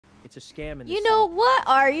It's a scam in the You know, city. what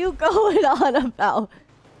are you going on about?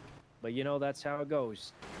 But you know, that's how it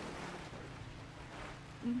goes.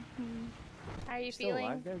 How are you Still feeling?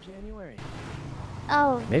 alive there, January?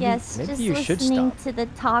 Oh, Maybe just you should listening stop. to the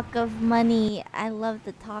talk of money. I love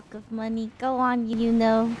the talk of money. Go on,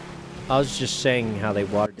 Yuno. I was just saying how they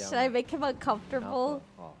watered down. Should I make him uncomfortable?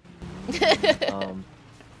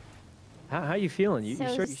 How you feeling? You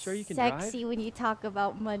So sure you can drive? sexy when you talk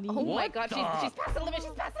about money. Oh my god, she's past the limit,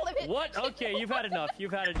 she's past the limit! What? Okay, you've had enough.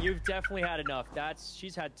 You've definitely had enough.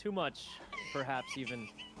 She's had too much, perhaps even.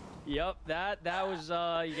 Yep, that was,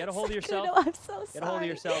 you gotta hold yourself. Sykkuno, I'm so sorry. Get a hold of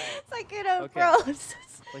yourself. Sykkuno, Okay. bros.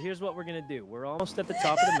 Well, here's what we're gonna do. We're almost at the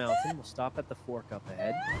top of the mountain. We'll stop at the fork up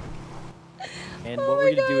ahead. And what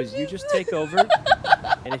we're gonna do is you just take over.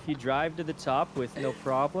 And if you drive to the top with no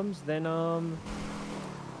problems, then,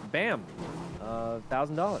 bam,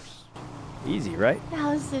 $1,000. Easy, right?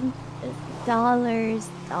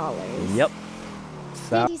 $1,000. Yep.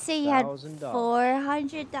 Did you say you had $1,000.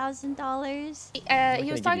 $400,000?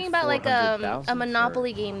 He was talking about like a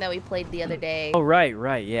Monopoly game that we played the other day. Oh, right,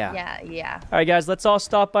 yeah. Yeah. All right, guys, let's all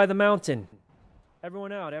stop by the mountain.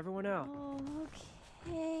 Everyone out. Oh,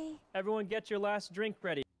 okay. Everyone get your last drink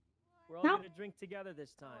ready. We're all gonna drink together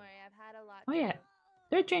this time. I've had a lot. Oh yeah,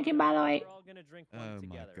 they're drinking by the way. We're all gonna drink one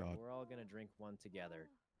together. God. We're all gonna drink one together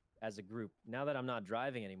as a group. Now that I'm not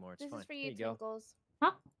driving anymore, it's This fine. is for Here you, you go. Twinkles.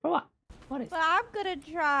 Huh? For what? What is? But I'm gonna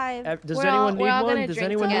drive. Does We're anyone all need gonna one? Does drink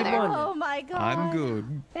anyone need together. one? Oh my god. I'm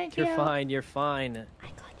good. Thank you. You're fine. You're fine. I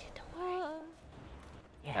got you, don't worry.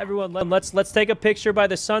 Yeah. Everyone, let's take a picture by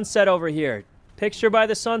the sunset over here. Picture by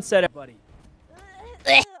the sunset, everybody.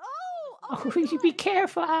 Oh, you be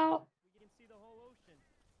careful out.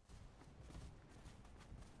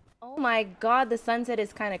 Oh my god, the sunset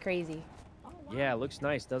is kind of crazy. Yeah, it looks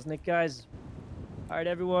nice, doesn't it, guys? All right,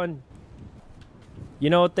 everyone. You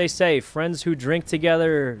know what they say, friends who drink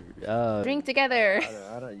together... Drink together.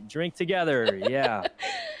 Drink together, yeah.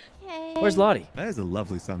 Okay. Where's Lottie? That is a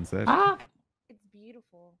lovely sunset. Ah, It's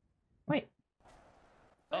beautiful. wait.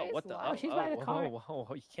 Oh, what the? Oh, she's by the car. Whoa,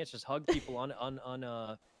 you can't just hug people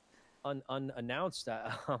unannounced.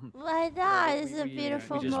 Why not? It's a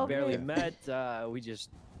beautiful we just moment. barely met. We just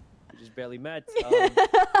barely met. Hey,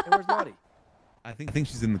 where's Lottie? I think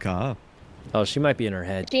she's in the car. Oh, she might be in her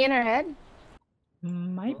head. She in her head?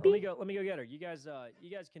 Might Let me be. go. Let me go get her. You guys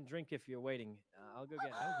can drink if you're waiting. I'll go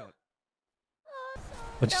get her.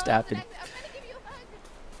 What just happened? I'm gonna give you a hug.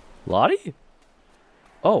 Lottie?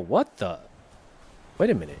 Oh, what the? Wait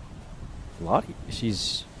a minute. Lottie,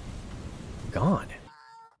 she's gone.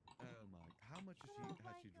 Oh my! How much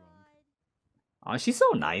has she drunk? Oh, she's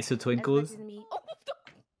so nice, with As much Twinkles. as me